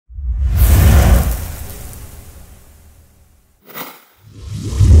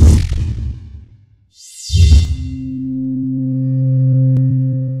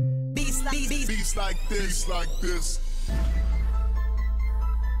like this.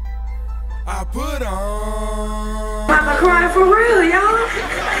 I put on. Mama crying for real, y'all.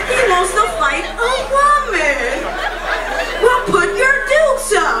 He wants to fight a woman. Well, put your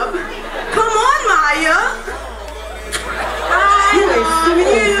dukes up. Come on, myA. I love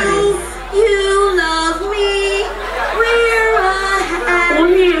you. You love me. We're a happy. Oh,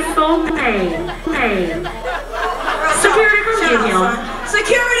 he is so mad. Security, come get him.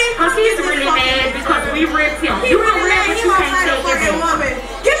 Security, because he's really mad because we ripped him. You really mad? He won't fight a fucking woman.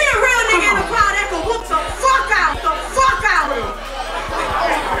 Give me a real nigga in the crowd that can whoop the fuck out of him.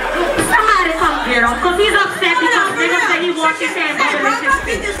 Somebody come get him because he's upset because niggas say he wants his hands over his Come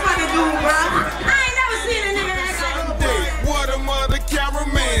get this fucking dude, bro. I ain't never seen a nigga act like What them other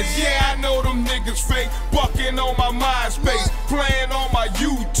cameramans? Yeah, I know them niggas fake. Bucking on my MySpace, playing on my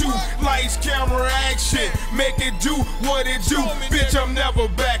YouTube. Lights, camera, action, make it do what it do. Bitch, I'm never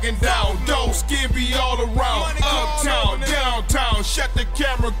backing down. Dope skin be all around. Uptown, downtown, shut the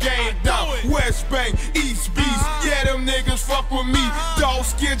camera game down. West Bank, East Beast, yeah, them niggas fuck with me. Dog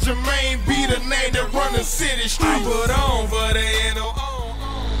skin Jermaine be the name that run the city street. I put on, but they ain't no